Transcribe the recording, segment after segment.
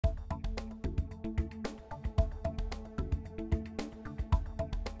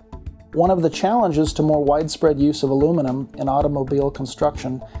One of the challenges to more widespread use of aluminum in automobile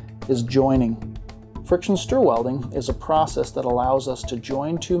construction is joining. Friction stir welding is a process that allows us to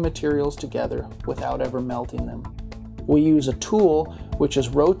join two materials together without ever melting them. We use a tool which is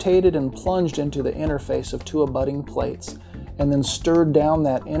rotated and plunged into the interface of two abutting plates and then stirred down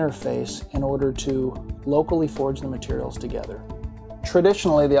that interface in order to locally forge the materials together.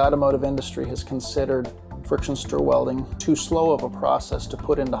 Traditionally, the automotive industry has considered friction stir welding too slow of a process to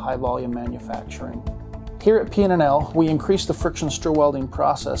put into high volume manufacturing. Here at PNNL, we increased the friction stir welding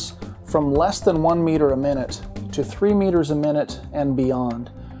process from less than 1 meter a minute to 3 meters a minute and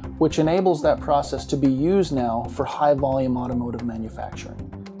beyond, which enables that process to be used now for high volume automotive manufacturing.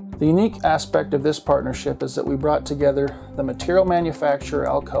 The unique aspect of this partnership is that we brought together the material manufacturer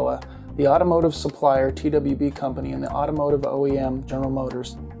Alcoa, the automotive supplier TWB Company, and the automotive OEM General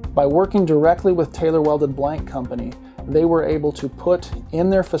Motors. By working directly with Taylor Welded Blank Company, they were able to put in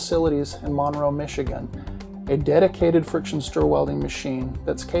their facilities in Monroe, Michigan, a dedicated friction stir welding machine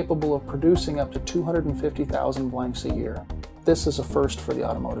that's capable of producing up to 250,000 blanks a year. This is a first for the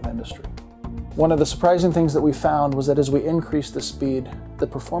automotive industry. One of the surprising things that we found was that as we increased the speed, the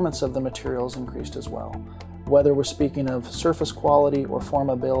performance of the materials increased as well. Whether we're speaking of surface quality or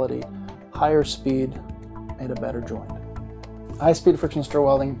formability, higher speed made a better joint. High-speed friction stir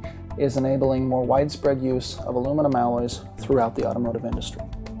welding is enabling more widespread use of aluminum alloys throughout the automotive industry.